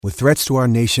With threats to our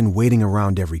nation waiting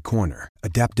around every corner,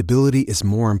 adaptability is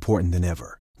more important than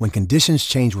ever. When conditions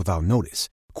change without notice,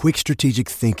 quick strategic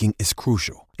thinking is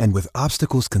crucial. And with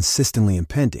obstacles consistently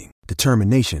impending,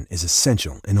 determination is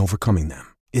essential in overcoming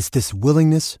them. It's this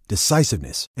willingness,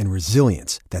 decisiveness, and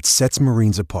resilience that sets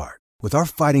Marines apart. With our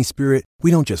fighting spirit, we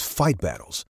don't just fight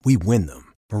battles, we win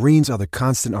them. Marines are the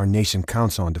constant our nation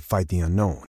counts on to fight the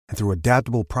unknown. And through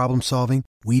adaptable problem solving,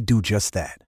 we do just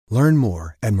that. Learn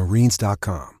more at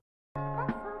marines.com.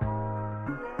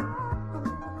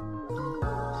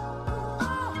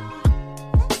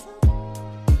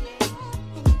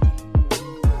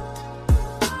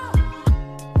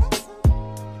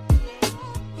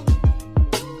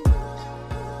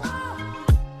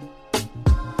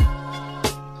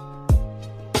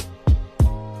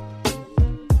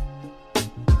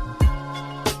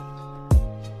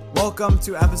 Welcome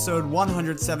to episode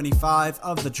 175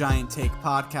 of the Giant Take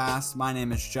podcast. My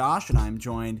name is Josh, and I'm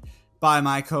joined by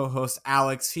my co-host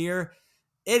Alex here.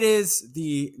 It is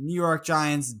the New York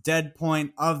Giants' dead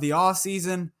point of the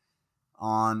offseason.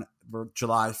 On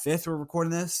July 5th, we're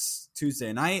recording this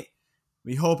Tuesday night.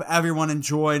 We hope everyone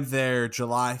enjoyed their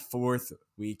July 4th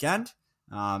weekend,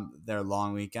 their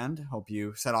long weekend. Hope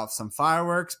you set off some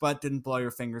fireworks, but didn't blow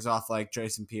your fingers off like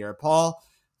Jason Pierre-Paul,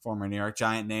 former New York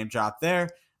Giant name drop there.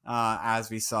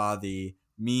 As we saw the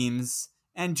memes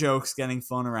and jokes getting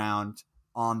flown around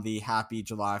on the happy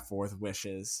July 4th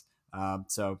wishes.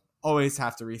 So always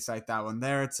have to recite that one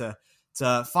there. It's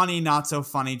a funny, not so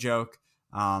funny joke.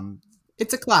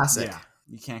 It's a classic. Yeah,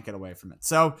 you can't get away from it.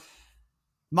 So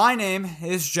my name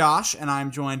is Josh, and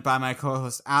I'm joined by my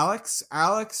co-host Alex.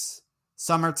 Alex,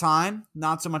 summertime,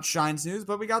 not so much Giants news,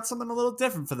 but we got something a little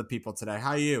different for the people today.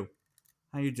 How you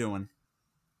doing?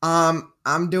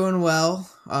 I'm doing well.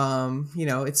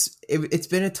 It's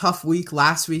been a tough week.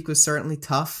 Last week was certainly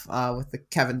tough, with the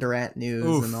Kevin Durant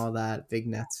news and all that. Big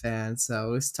Nets fan, so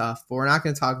it was tough. But we're not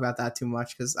going to talk about that too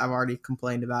much because I've already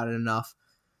complained about it enough.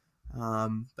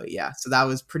 But yeah, so that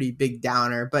was pretty big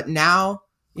downer. But now,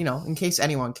 in case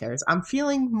anyone cares, I'm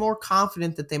feeling more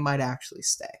confident that they might actually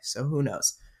stay. So who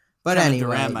knows? But Kevin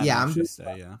anyway, Durant might yeah, actually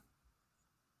stay,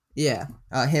 yeah.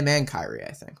 Him and Kyrie,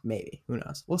 I think, maybe. Who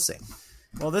knows? We'll see.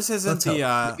 Well, this isn't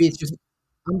I'm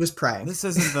just praying. This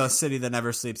isn't the City That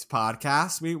Never Sleeps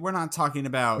podcast. We're not talking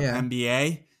about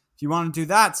NBA. If you want to do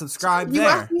that, subscribe there. You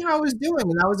asked me how I was doing,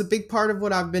 and that was a big part of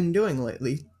what I've been doing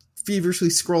lately. Feverishly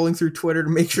scrolling through Twitter to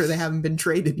make sure they haven't been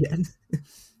traded yet.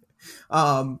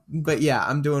 But yeah,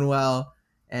 I'm doing well,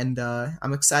 and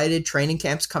I'm excited. Training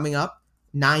camp's coming up.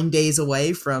 9 days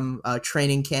away from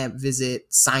training camp visit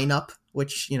sign up,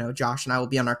 which Josh and I will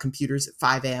be on our computers at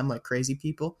 5 a.m. like crazy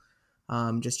people.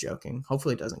 Just joking.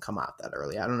 Hopefully it doesn't come out that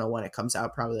early. I don't know when it comes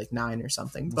out, probably like 9 or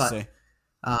something. We'll see.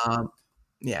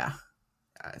 Yeah,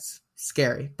 it's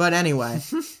scary. But anyway,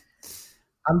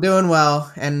 I'm doing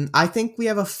well, and I think we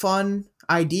have a fun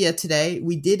idea today.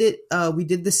 We did it. We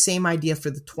did the same idea for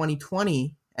the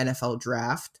 2020 NFL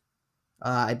draft,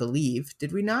 I believe.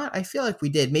 Did we not? I feel like we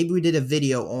did. Maybe we did a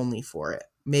video only for it.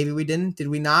 Maybe we didn't. Did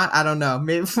we not? I don't know.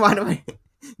 Maybe why do I?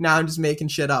 Now I'm just making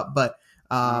shit up. But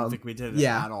I don't think we did it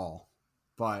at all.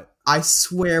 But I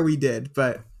swear we did,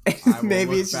 but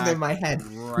maybe it's just in my head.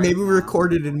 Maybe we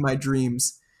recorded it in my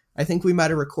dreams. I think we might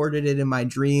have recorded it in my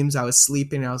dreams. I was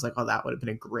sleeping, and I was like, "Oh, that would have been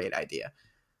a great idea."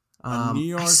 New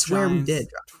York I swear Giants we did.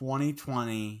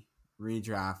 2020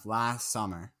 redraft last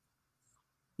summer.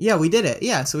 Yeah, we did it.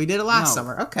 Yeah, so we did it last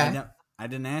summer. Okay. I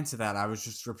didn't answer that. I was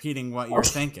just repeating what you're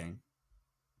thinking.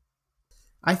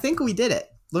 I think we did it.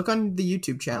 Look on the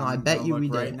YouTube channel. I bet you we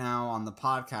did. Right now on the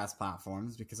podcast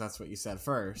platforms because that's what you said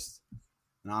first.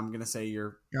 And I'm going to say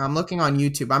I'm looking on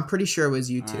YouTube. I'm pretty sure it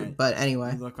was YouTube. Right. But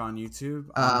anyway. You look on YouTube.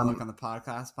 I'm look on the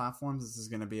podcast platforms. This is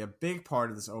going to be a big part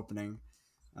of this opening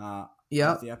of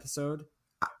the episode.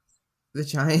 The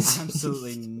Giants.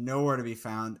 Absolutely nowhere to be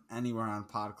found anywhere on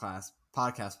podcast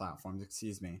platforms.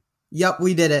 Excuse me. Yep,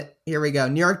 we did it. Here we go.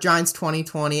 New York Giants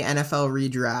 2020 NFL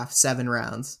redraft, 7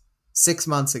 rounds. 6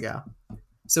 months ago.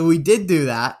 So we did do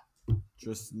that.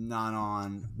 Just not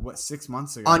on, 6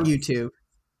 months ago? On YouTube.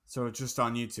 So just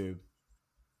on YouTube.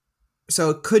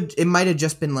 So it might have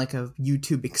just been like a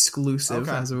YouTube exclusive,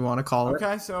 as we want to call it.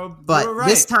 Okay, so but right.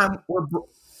 This time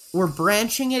we're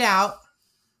branching it out,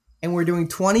 and we're doing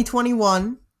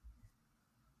 2021.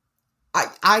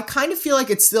 I kind of feel like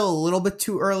it's still a little bit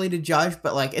too early to judge,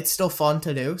 but like it's still fun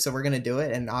to do, so we're gonna do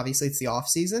it. And obviously it's the off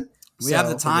season. We have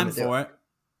the time for it.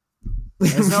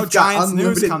 There's no Giants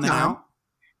news coming out.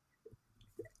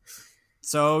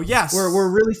 So yes,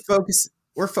 we're really focused.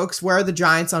 We're focused. Where are the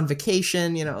Giants on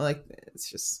vacation? It's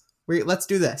just let's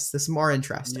do this. This is more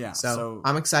interesting. Yeah. So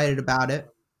I'm excited about it.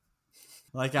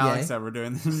 Like Alex Yay. said, we're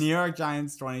doing the New York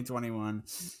Giants 2021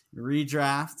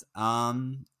 redraft.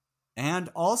 And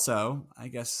also, I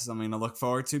guess something to look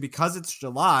forward to because it's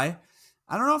July.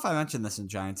 I don't know if I mentioned this in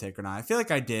Giant Take or not. I feel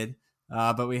like I did,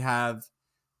 but we have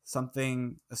a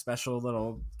special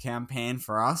little campaign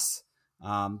for us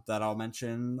that I'll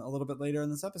mention a little bit later in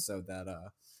this episode that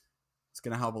it's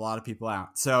going to help a lot of people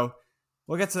out. So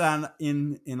we'll get to that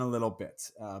in a little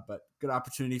bit, but good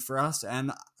opportunity for us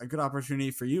and a good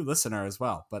opportunity for you, listener, as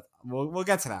well. But we'll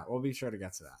get to that. We'll be sure to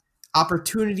get to that.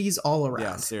 Opportunities all around.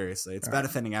 Yeah, seriously. It's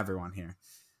benefiting everyone here.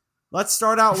 Let's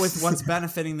start out with what's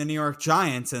benefiting the New York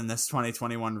Giants in this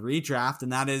 2021 redraft,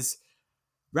 and that is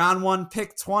round 1,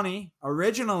 pick 20.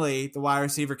 Originally, the wide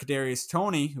receiver Kadarius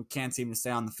Toney, who can't seem to stay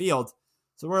on the field.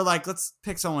 So we're like, let's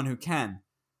pick someone who can.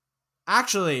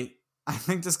 Actually, I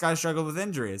think this guy struggled with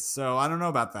injuries, so I don't know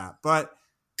about that. But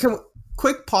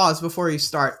quick pause before you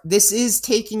start. This is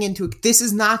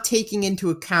not taking into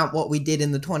account what we did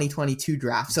in the 2022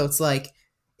 draft. So it's like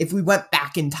if we went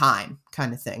back in time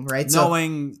kind of thing, right?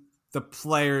 Knowing the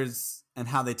players and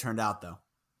how they turned out, though.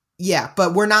 Yeah,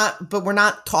 we're not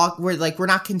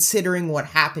considering what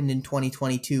happened in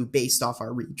 2022 based off our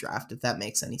redraft, if that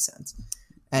makes any sense.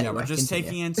 Anyway, we're just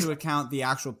taking into account the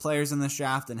actual players in this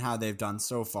draft and how they've done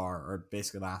so far, or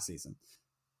basically last season.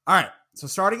 All right, so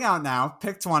starting out now,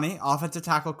 pick 20, offensive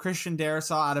tackle Christian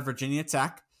Darrisaw out of Virginia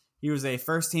Tech. He was a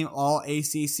first-team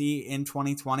All-ACC in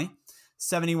 2020,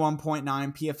 71.9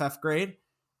 PFF grade.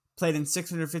 Played in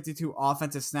 652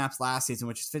 offensive snaps last season,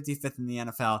 which is 55th in the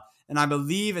NFL. And I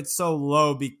believe it's so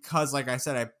low because, like I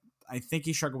said, I think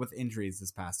he struggled with injuries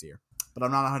this past year. But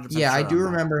I'm not 100% sure. Yeah, I do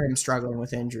remember him struggling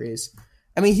with injuries.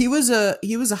 I mean, he was a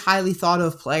highly thought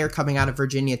of player coming out of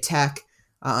Virginia Tech.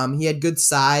 He had good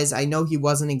size. I know he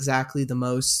wasn't exactly the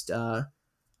most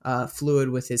fluid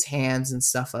with his hands and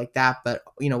stuff like that. But,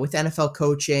 with NFL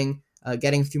coaching,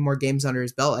 getting a few more games under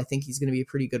his belt, I think he's going to be a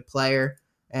pretty good player.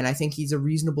 And I think he's a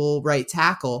reasonable right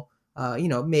tackle.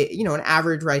 An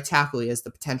average right tackle he has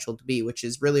the potential to be, which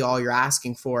is really all you're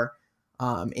asking for.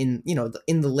 In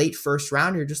the late first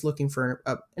round, you're just looking for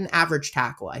an average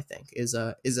tackle. I think is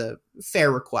a fair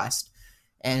request,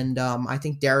 and I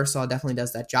think Darrisaw definitely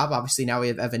does that job. Obviously, now we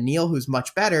have Evan Neal, who's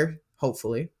much better.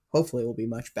 Hopefully, will be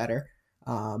much better.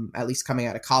 At least coming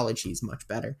out of college, he's much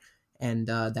better, and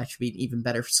that should be an even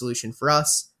better solution for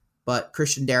us. But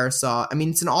Christian Darrisaw, I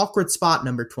mean, it's an awkward spot,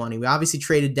 number 20. We obviously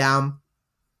traded down.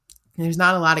 There's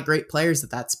not a lot of great players at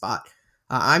that spot.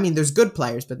 There's good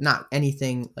players, but not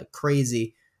anything like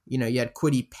crazy. You had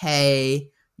Kwity Paye,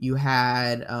 you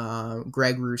had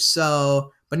Greg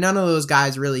Rousseau, but none of those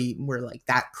guys really were like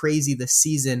that crazy this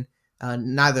season.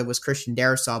 Neither was Christian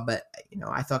Darrisaw, but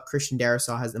I thought Christian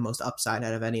Darrisaw has the most upside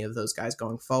out of any of those guys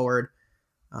going forward.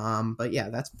 But yeah,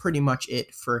 that's pretty much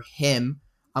it for him.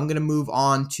 I'm going to move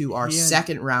on to our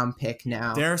second round pick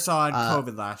now. Darrisaw had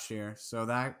COVID last year, so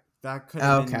that could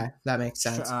have been... Okay, that makes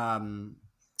sense.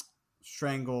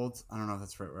 Strangled. I don't know if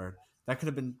that's the right word. That could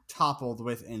have been toppled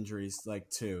with injuries,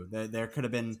 too. There could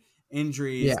have been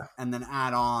injuries, and then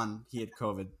add on, he had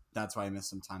COVID. That's why he missed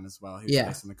some time as well. He was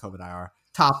placed in the COVID IR.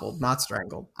 Toppled, not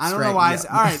strangled. I don't know why.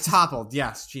 All right, toppled.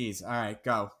 Yes, geez. All right,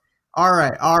 go. All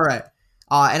right.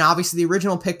 And obviously, the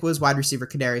original pick was wide receiver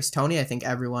Kadarius Toney. I think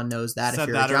everyone knows that if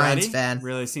you're a Giants fan.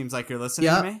 Really seems like you're listening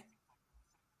to me.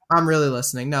 I'm really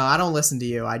listening. No, I don't listen to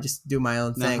you. I just do my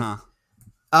own thing.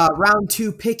 Round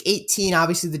 2, pick 18.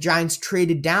 Obviously, the Giants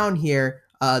traded down here.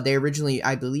 They originally,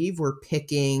 I believe, were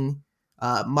picking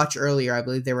much earlier. I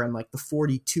believe they were in the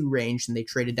 42 range, and they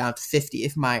traded down to 50,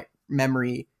 if my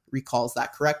memory recalls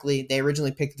that correctly. They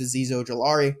originally picked Azeez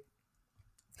Ojulari,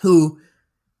 who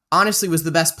honestly was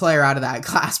the best player out of that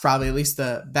class, probably at least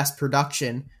the best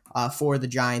production for the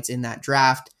Giants in that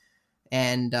draft.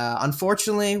 And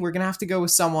unfortunately, we're going to have to go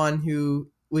with someone who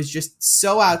was just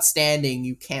so outstanding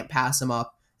you can't pass him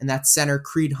up, and that's center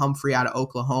Creed Humphrey out of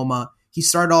Oklahoma. He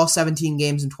started all 17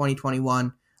 games in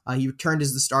 2021. He returned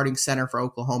as the starting center for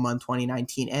Oklahoma in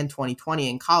 2019 and 2020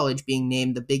 in college, being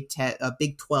named the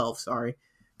Big 12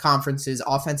 conference's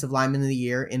offensive lineman of the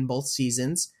year in both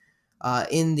seasons.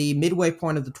 In the midway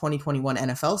point of the 2021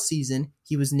 NFL season,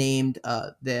 he was named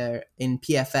there in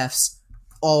PFF's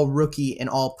all-rookie and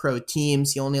all-pro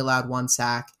teams. He only allowed 1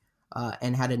 sack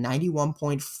and had a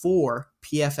 91.4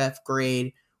 PFF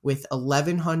grade with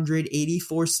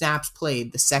 1,184 snaps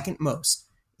played, the second most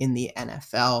in the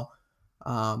NFL.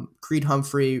 Creed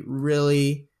Humphrey,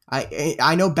 really,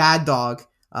 I know Bad Dog,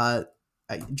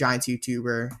 Giants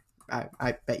YouTuber.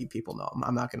 I bet you people know him.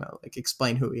 I'm not going to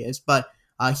explain who he is, but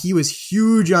he was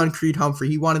huge on Creed Humphrey.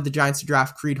 He wanted the Giants to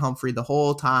draft Creed Humphrey the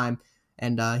whole time,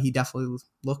 and he definitely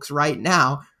looks right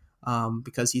now.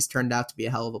 because he's turned out to be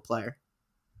a hell of a player.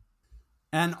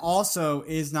 And also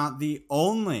is not the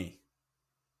only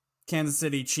Kansas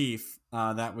City Chief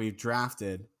that we've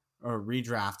drafted or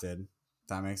redrafted, if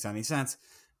that makes any sense,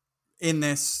 in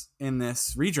this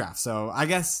redraft. So I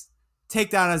guess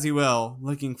take that as you will,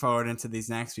 looking forward into these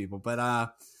next people.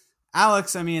 But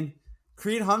Alex, I mean,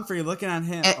 Creed Humphrey, looking at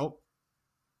him.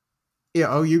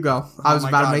 You go. I was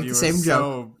about to make the same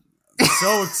joke.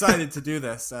 So excited to do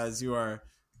this as you are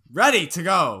ready to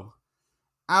go.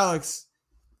 Alex,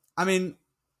 I mean,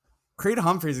 Creed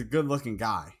Humphrey's a good looking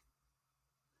guy.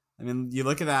 I mean, you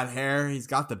look at that hair, he's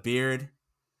got the beard,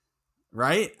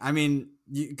 right? I mean,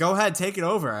 go ahead, take it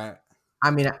over.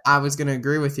 I mean, I was going to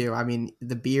agree with you. I mean,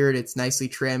 the beard, it's nicely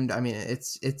trimmed. I mean,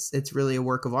 it's really a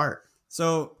work of art.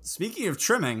 So, speaking of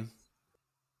trimming,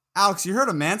 Alex, you heard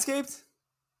of Manscaped?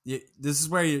 This is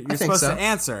where you're supposed to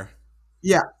answer.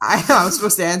 Yeah, I was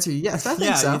supposed to answer you. Yes, I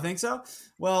think so. Yeah, you think so?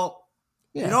 Well,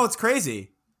 you know what's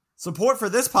crazy? Support for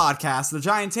this podcast, the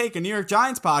Giant Take, a New York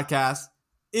Giants podcast,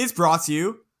 is brought to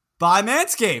you by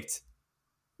Manscaped.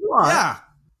 What? Yeah.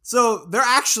 So they're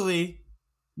actually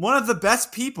one of the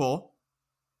best people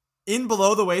in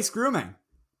below the waist grooming.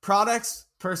 Products,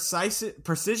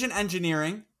 precision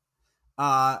engineering,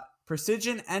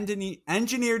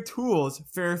 engineered tools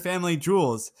for your family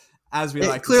jewels, as we like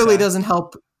to say. It clearly doesn't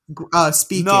help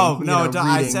speaking. No,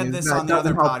 I said this on the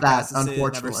other podcast. Unfortunately.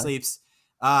 It never sleeps.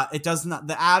 It does not.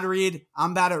 The ad read,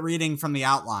 I'm bad at reading from the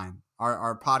outline,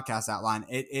 our podcast outline.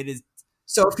 It is.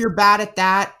 So if you're bad at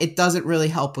that, it doesn't really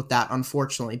help with that,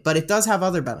 unfortunately. But it does have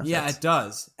other benefits. Yeah, it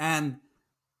does. And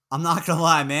I'm not going to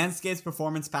lie, Manscaped's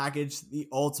Performance Package, the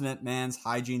ultimate man's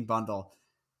hygiene bundle.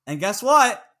 And guess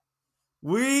what?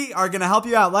 We are going to help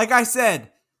you out. Like I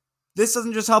said, this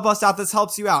doesn't just help us out. This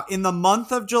helps you out. In the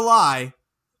month of July,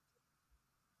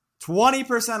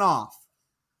 20% off.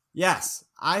 Yes,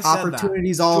 I said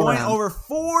opportunities that. all Join around. over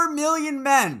 4 million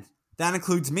men. That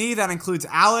includes me. That includes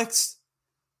Alex.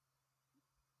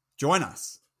 Join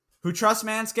us. Who trust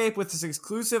Manscaped with this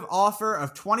exclusive offer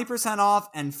of 20% off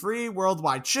and free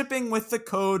worldwide shipping with the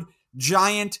code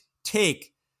GIANTTAKE.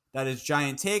 That is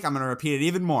Giant Take. I'm going to repeat it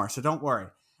even more, so don't worry.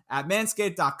 At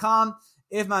manscaped.com,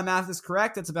 if my math is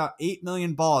correct, it's about 8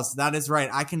 million balls. That is right.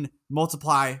 I can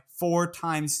multiply 4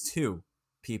 times 2,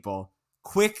 people.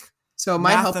 Quick. So it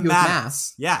might help you with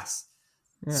math. Yes.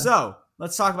 Yeah. So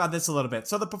let's talk about this a little bit.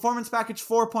 So the Performance Package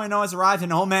 4.0 has arrived,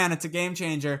 and oh man, it's a game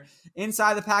changer.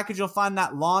 Inside the package, you'll find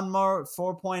that Lawnmower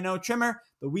 4.0 trimmer,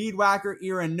 the Weed Whacker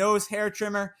ear and nose hair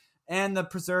trimmer, and the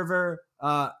Preserver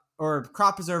or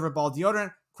Crop Preserver ball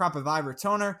deodorant, Crop Reviver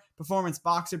toner, Performance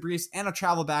boxer briefs, and a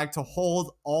travel bag to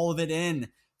hold all of it in.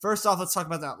 First off, let's talk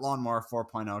about that Lawnmower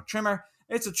 4.0 trimmer.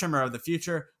 It's a trimmer of the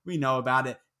future. We know about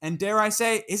it. And dare I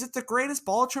say, is it the greatest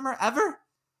ball trimmer ever?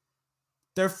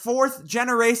 Their 4th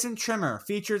generation trimmer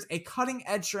features a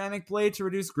cutting-edge ceramic blade to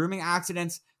reduce grooming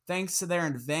accidents thanks to their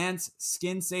advanced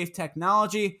skin-safe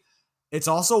technology. It's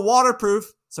also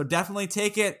waterproof, so definitely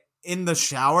take it in the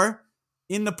shower,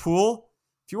 in the pool.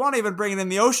 If you want to even bring it in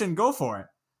the ocean, go for it.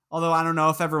 Although I don't know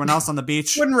if everyone else on the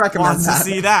beach wants to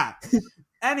see that.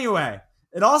 Anyway,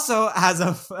 it also has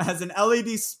an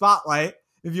LED spotlight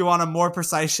if you want a more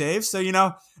precise shave. So,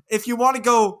 if you want to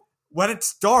go when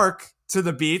it's dark to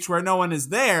the beach where no one is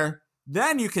there,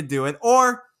 then you could do it.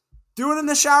 Or do it in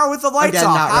the shower with the lights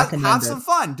off. Have some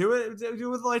fun. Do it with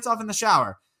the lights off in the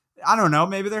shower. I don't know.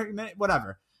 Maybe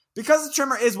whatever. Because the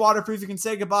trimmer is waterproof, you can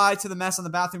say goodbye to the mess on the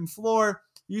bathroom floor.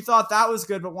 You thought that was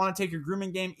good, but want to take your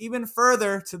grooming game even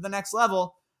further to the next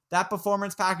level. That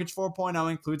Performance Package 4.0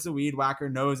 includes the Weed Whacker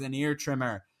nose and ear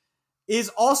trimmer. Is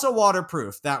also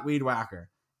waterproof, that Weed Whacker,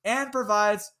 and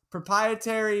provides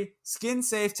proprietary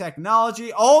skin-safe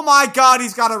technology. Oh my God,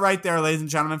 he's got it right there, ladies and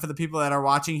gentlemen, for the people that are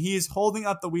watching. He is holding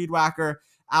up the Weed Whacker.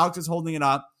 Alex is holding it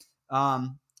up.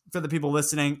 For the people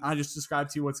listening, I just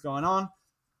described to you what's going on.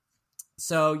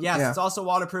 So, yes, It's also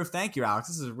waterproof. Thank you, Alex.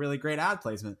 This is a really great ad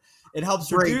placement. It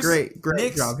helps reduce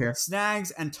great job here.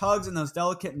 Snags and tugs in those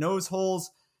delicate nose holes.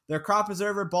 Their Crop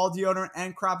Preserver ball deodorant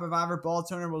and Crop Reviver ball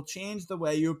toner will change the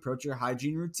way you approach your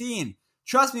hygiene routine.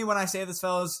 Trust me when I say this,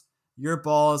 fellas. Your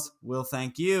balls will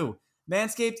thank you.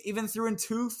 Manscaped even threw in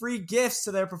 2 free gifts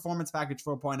to their Performance Package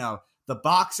 4.0. The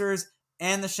boxers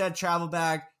and the Shed travel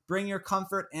bag. Bring your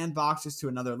comfort and boxers to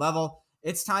another level.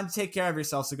 It's time to take care of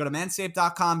yourself. So go to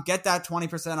manscaped.com. Get that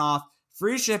 20% off.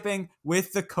 Free shipping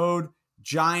with the code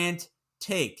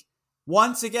GIANTTAKE.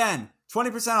 Once again,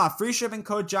 20% off. Free shipping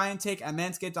code GIANTTAKE at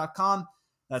manscaped.com.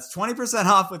 That's 20%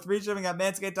 off with free shipping at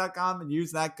manscaped.com and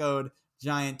use that code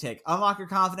Giant Take. Unlock your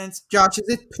confidence. Josh, is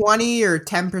it 20 or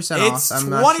 10% off? It's I'm 20%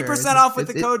 not sure. off with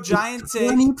the code Giant Take.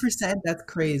 20%? That's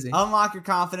crazy. Unlock your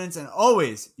confidence and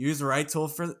always use the right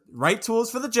tools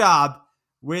for the job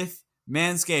with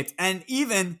Manscaped. And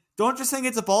even don't just think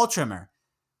it's a ball trimmer.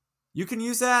 You can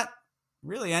use that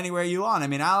really anywhere you want. I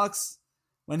mean, Alex,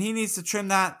 when he needs to trim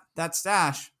that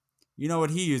stash, you know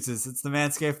what he uses. It's the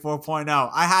Manscaped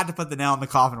 4.0. I had to put the nail in the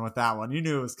coffin with that one. You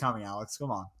knew it was coming, Alex. Come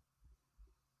on.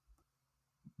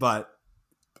 But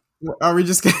are we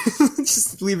just going to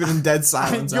just leave it in dead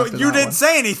silence? You didn't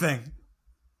say anything.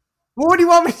 Well, what do you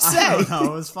want me to say? I don't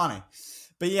know. It was funny.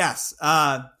 But yes,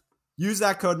 use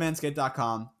that code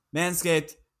manscaped.com.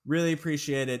 Manscaped, really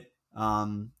appreciate it.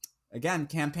 Again,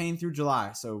 campaign through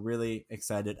July, so really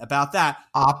excited about that.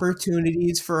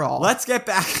 Opportunities for all. Let's get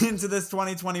back into this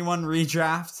 2021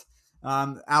 redraft.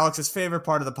 Alex's favorite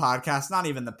part of the podcast, not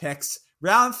even the picks.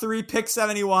 Round 3, pick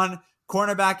 71,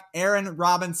 cornerback Aaron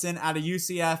Robinson out of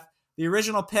UCF. The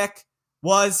original pick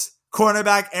was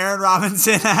cornerback Aaron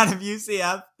Robinson out of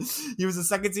UCF. He was a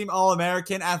second-team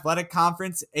All-American Athletic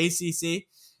Conference, ACC.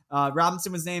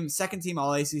 Robinson was named second-team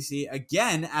All-ACC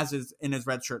again as in his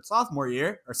redshirt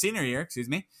senior year.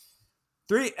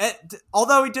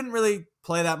 Although he didn't really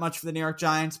play that much for the New York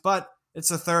Giants, but it's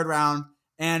the third round.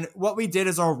 And what we did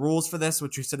is our rules for this,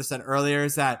 which we should have said earlier,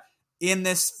 is that in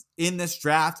this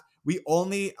draft, we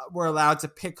only were allowed to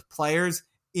pick players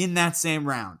in that same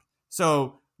round.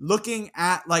 So looking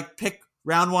at like pick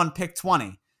round 1, pick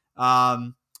 20,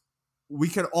 we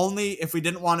could only, if we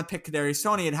didn't want to pick Kadarius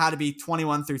Toney, it had to be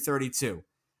 21 through 32.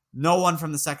 No one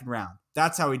from the second round.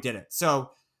 That's how we did it.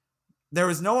 So there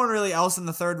was no one really else in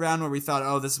the third round where we thought,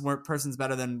 oh, this person's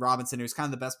better than Robinson. He was kind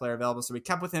of the best player available. So we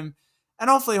kept with him, and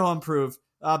hopefully he'll improve.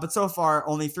 But so far,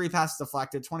 only 3 passes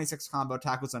deflected, 26 combo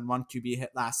tackles, and 1 QB hit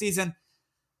last season.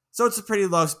 So it's a pretty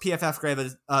low PFF grade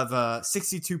of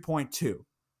 62.2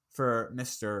 for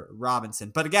Mr.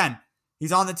 Robinson. But again,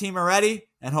 he's on the team already,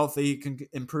 and hopefully he can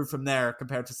improve from there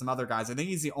compared to some other guys. I think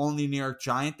he's the only New York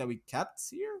Giant that we kept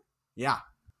here. Yeah.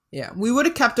 Yeah, we would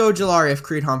have kept Ojulari if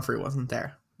Creed Humphrey wasn't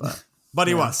there. But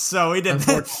he was, so he didn't.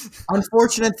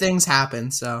 Unfortunate things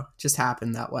happen, so it just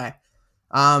happened that way.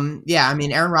 Yeah, I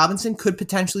mean, Aaron Robinson could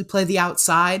potentially play the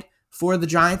outside for the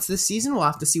Giants this season. We'll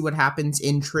have to see what happens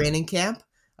in training camp,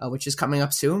 which is coming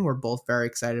up soon. We're both very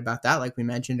excited about that, like we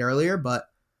mentioned earlier, but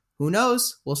who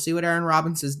knows? We'll see what Aaron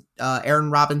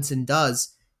Robinson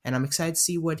does, and I'm excited to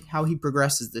see how he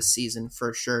progresses this season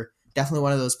for sure. Definitely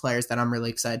one of those players that I'm really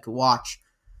excited to watch.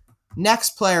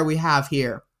 Next player we have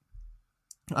here.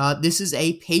 This is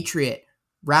a Patriot.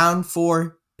 Round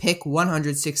 4, pick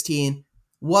 116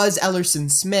 was Ellerson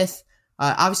Smith.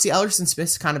 Obviously, Ellerson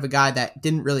Smith's kind of a guy that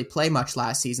didn't really play much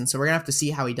last season, so we're gonna have to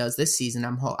see how he does this season.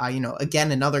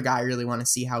 Again, another guy I really want to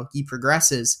see how he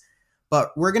progresses.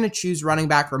 But we're gonna choose running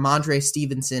back Ramondre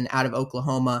Stevenson out of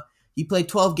Oklahoma. He played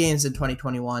 12 games in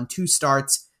 2021, 2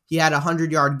 starts. He had a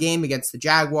 100-yard game against the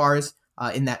Jaguars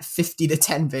in that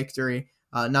 50-10 victory.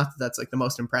 Not that that's like the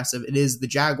most impressive. It is the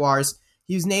Jaguars.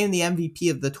 He was named the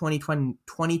MVP of the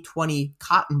 2020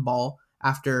 Cotton Bowl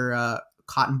after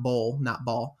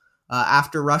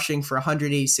after rushing for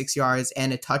 186 yards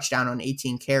and a touchdown on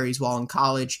 18 carries while in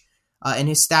college. In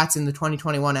his stats in the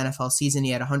 2021 NFL season,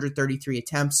 he had 133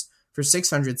 attempts for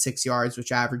 606 yards,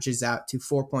 which averages out to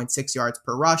 4.6 yards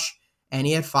per rush, and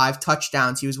he had 5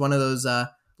 touchdowns. He was one of those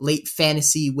late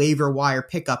fantasy waiver wire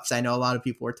pickups I know a lot of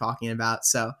people were talking about.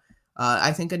 So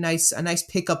I think a nice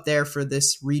pickup there for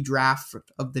this redraft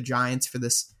of the Giants for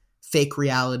this fake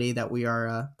reality that we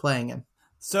are playing in.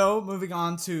 So moving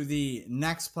on to the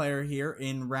next player here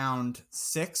in round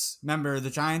 6. Remember, the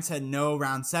Giants had no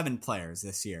round 7 players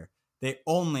this year. They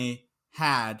only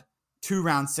had 2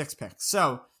 round 6 picks.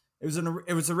 So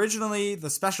it was originally the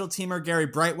special teamer Gary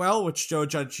Brightwell, which Joe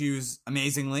Judge used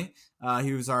amazingly.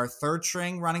 He was our 3rd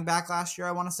string running back last year,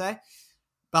 I want to say,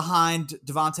 behind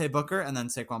Devontae Booker and then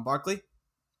Saquon Barkley.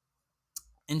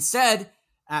 Instead,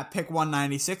 at pick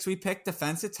 196, we picked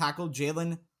defensive tackle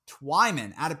Jalen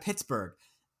Twyman out of Pittsburgh.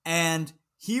 And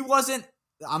he wasn't,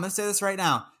 I'm going to say this right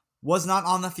now, was not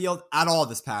on the field at all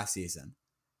this past season.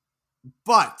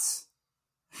 But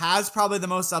has probably the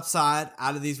most upside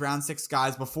out of these round 6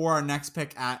 guys before our next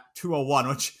pick at 201,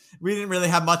 which we didn't really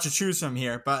have much to choose from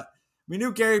here. But we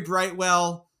knew Gary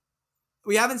Brightwell.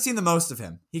 We haven't seen the most of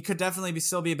him. He could definitely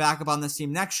still be a backup on this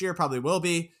team next year, probably will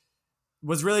be.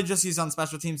 Was really just used on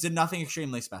special teams, did nothing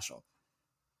extremely special.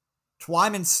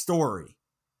 Twyman's story,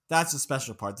 that's the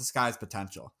special part. This guy's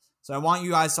potential. So I want you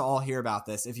guys to all hear about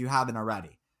this if you haven't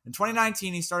already. In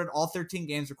 2019, he started all 13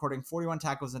 games, recording 41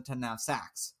 tackles and 10.5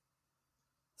 sacks.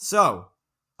 So,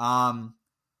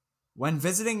 what When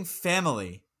visiting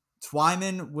family,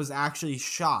 Twyman was actually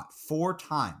shot 4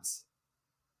 times.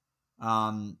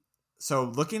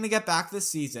 So looking to get back this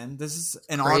season, this is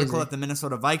an article that the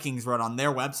Minnesota Vikings wrote on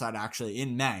their website actually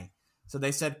in May. So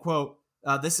they said, quote,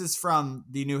 this is from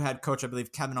the new head coach, I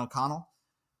believe, Kevin O'Connell,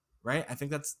 right? I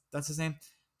think that's his name.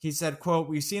 He said, quote,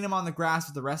 we've seen him on the grass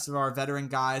with the rest of our veteran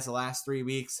guys the last 3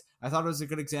 weeks. I thought it was a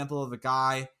good example of a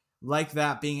guy like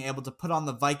that being able to put on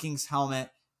the Vikings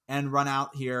helmet and run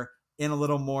out here in a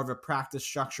little more of a practice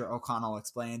structure, O'Connell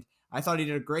explained. I thought he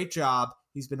did a great job.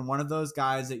 He's been one of those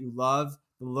guys that you love.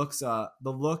 The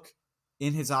look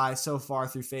in his eyes so far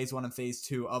through phase 1 and phase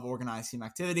 2 of organized team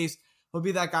activities. He'll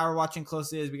be that guy we're watching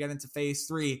closely as we get into phase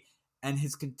 3 and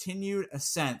his continued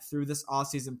ascent through this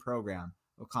offseason program,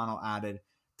 O'Connell added.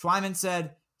 Twyman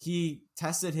said he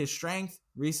tested his strength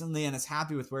recently and is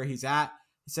happy with where he's at.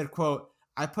 He said, quote,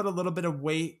 I put a little bit of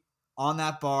weight on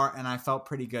that bar and I felt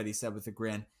pretty good, he said with a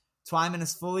grin. Twyman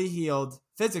is fully healed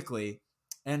physically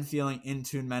and feeling in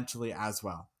tune mentally as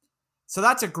well. So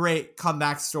that's a great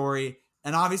comeback story.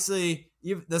 And obviously,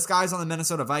 this guy's on the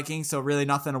Minnesota Vikings, so really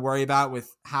nothing to worry about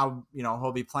with how,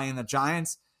 he'll be playing the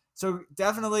Giants. So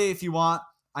definitely, if you want,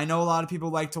 I know a lot of people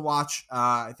like to watch,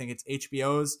 I think it's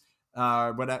HBO's,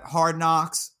 Hard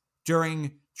Knocks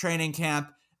during training camp.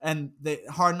 And the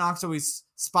Hard Knocks always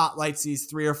spotlights these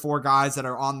 3 or 4 guys that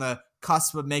are on the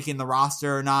cusp of making the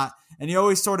roster or not. And you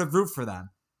always sort of root for them.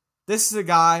 This is a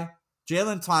guy,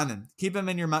 Jalen Twyman. Keep him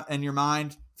in your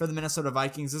mind for the Minnesota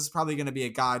Vikings. This is probably going to be a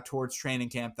guy towards training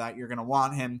camp that you're going to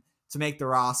want him to make the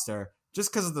roster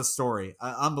just because of the story.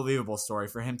 Unbelievable story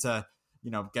for him to,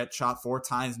 get shot 4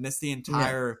 times, miss the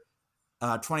entire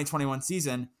 2021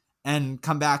 season, and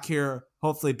come back here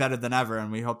hopefully better than ever.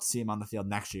 And we hope to see him on the field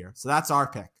next year. So that's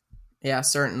our pick. Yeah,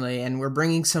 certainly. And we're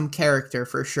bringing some character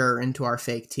for sure into our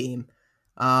fake team.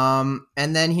 And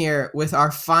then here with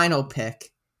our final pick,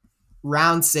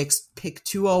 round 6, pick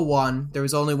 201. There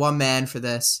was only one man for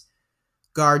this.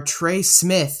 Guard Trey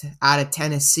Smith out of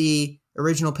Tennessee.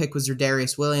 Original pick was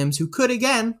Rodarius Williams, who could,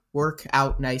 again, work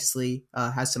out nicely.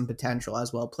 Has some potential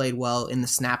as well. Played well in the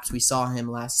snaps we saw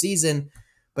him last season.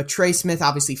 But Trey Smith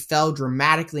obviously fell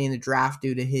dramatically in the draft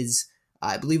due to his,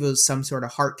 I believe it was some sort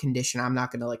of heart condition. I'm not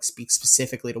going to speak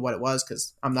specifically to what it was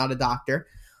because I'm not a doctor.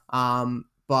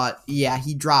 But yeah,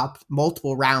 he dropped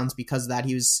multiple rounds because of that.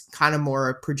 He was kind of more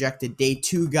a projected day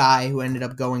 2 guy who ended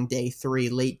up going day 3,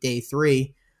 late day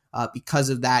 3. Because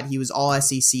of that, he was all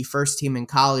SEC first team in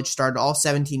college, started all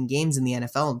 17 games in the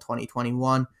NFL in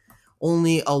 2021,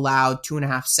 only allowed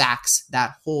 2.5 sacks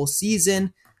that whole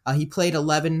season. He played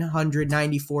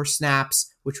 1,194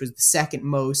 snaps, which was the second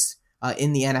most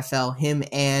in the NFL. Him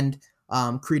and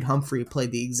Creed Humphrey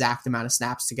played the exact amount of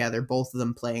snaps together, both of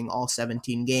them playing all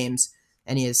 17 games.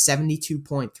 And he has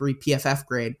 72.3 PFF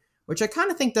grade, which I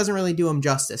kind of think doesn't really do him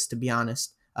justice, to be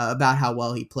honest, about how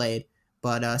well he played.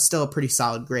 But still a pretty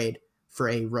solid grade for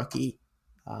a rookie,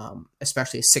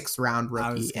 especially a 6th-round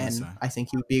rookie. I think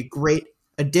he would be a great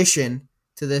addition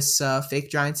to this fake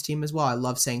Giants team as well. I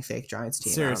love saying fake Giants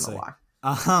team. Seriously.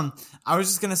 I don't know why. I was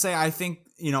just going to say, I think,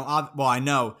 I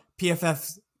know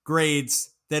PFF grades,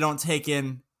 they don't take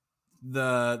in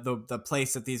the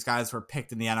place that these guys were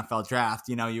picked in the NFL draft.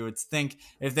 You would think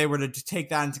if they were to take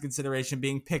that into consideration,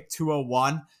 being picked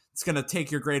 201, it's going to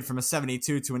take your grade from a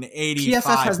 72 to an 85.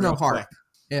 PFF has no heart. Quick.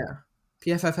 Yeah.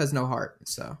 PFF has no heart.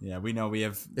 So yeah, we know we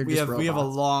have a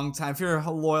long time. If you're a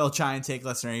loyal Giant Take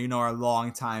listener, you know our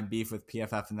long time beef with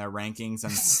PFF and their rankings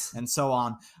and so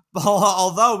on. But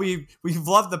although we've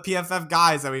loved the PFF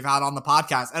guys that we've had on the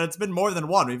podcast, and it's been more than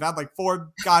one. We've had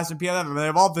 4 guys from PFF, and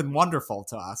they've all been wonderful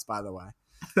to us, by the way.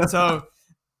 So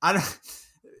I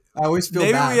always feel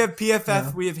maybe bad. We have PFF,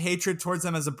 yeah. We have hatred towards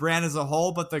them as a brand as a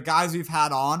whole, but the guys we've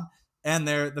had on and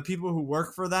the people who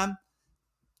work for them,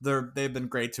 they've been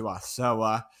great to us.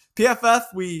 So PFF,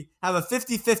 we have a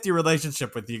 50-50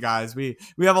 relationship with you guys. We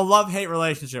have a love-hate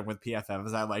relationship with PFF,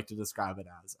 as I like to describe it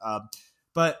as.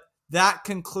 But that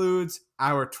concludes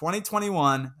our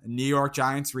 2021 New York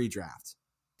Giants redraft.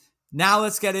 Now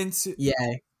let's get into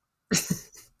Yay.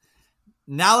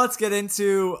 Now let's get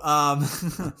into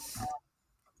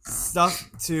stuff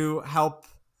to help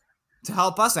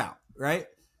us out, right?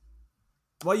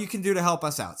 What you can do to help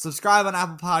us out. Subscribe on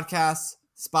Apple Podcasts,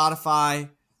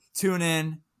 Spotify,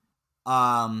 TuneIn,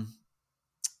 oh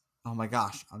my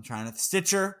gosh,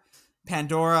 Stitcher,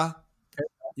 Pandora.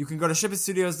 You can go to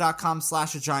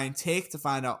shipitstudios.com/a-giant-take to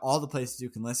find out all the places you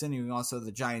can listen. You can also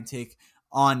The Giant Take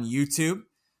on YouTube.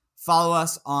 Follow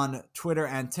us on Twitter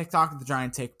and TikTok at The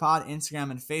Giant Take Pod,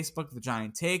 Instagram and Facebook, The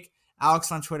Giant Take.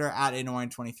 Alex on Twitter at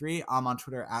Annoying23. I'm on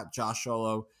Twitter at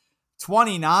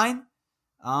JoshSolo29.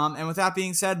 And with that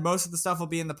being said, most of the stuff will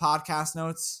be in the podcast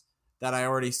notes that I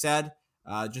already said,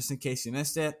 just in case you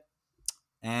missed it.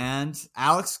 And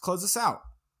Alex, close us out.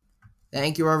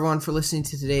 Thank you, everyone, for listening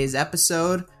to today's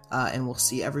episode. And we'll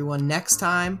see everyone next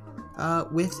time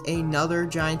with another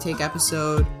Giant Take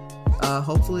episode,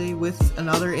 hopefully with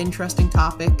another interesting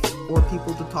topic or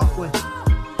people to talk with.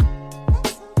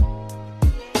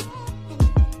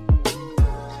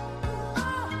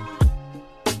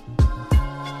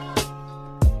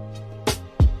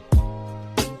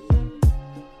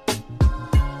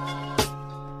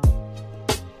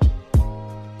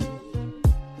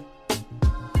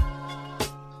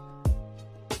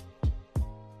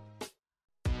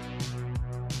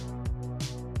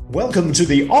 Welcome to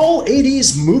the All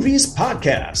 80s Movies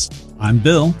Podcast. I'm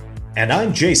Bill. And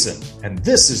I'm Jason. And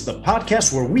this is the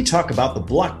podcast where we talk about the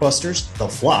blockbusters, the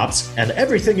flops, and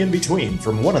everything in between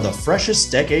from one of the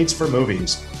freshest decades for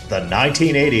movies, the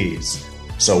 1980s.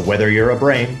 So whether you're a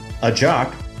brain, a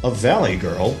jock, a valley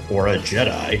girl, or a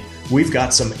Jedi, we've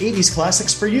got some 80s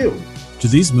classics for you. Do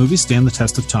these movies stand the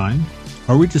test of time?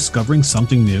 Are we discovering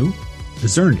something new?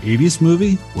 Is there an 80s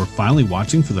movie we're finally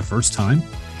watching for the first time?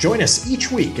 Join us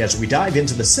each week as we dive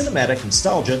into the cinematic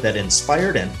nostalgia that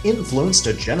inspired and influenced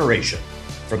a generation.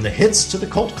 From the hits to the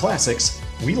cult classics,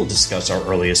 we'll discuss our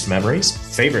earliest memories,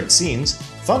 favorite scenes,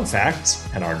 fun facts,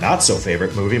 and our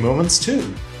not-so-favorite movie moments,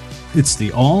 too. It's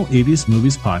the All 80s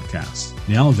Movies Podcast,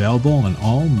 now available on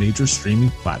all major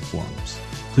streaming platforms.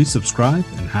 Please subscribe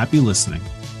and happy listening.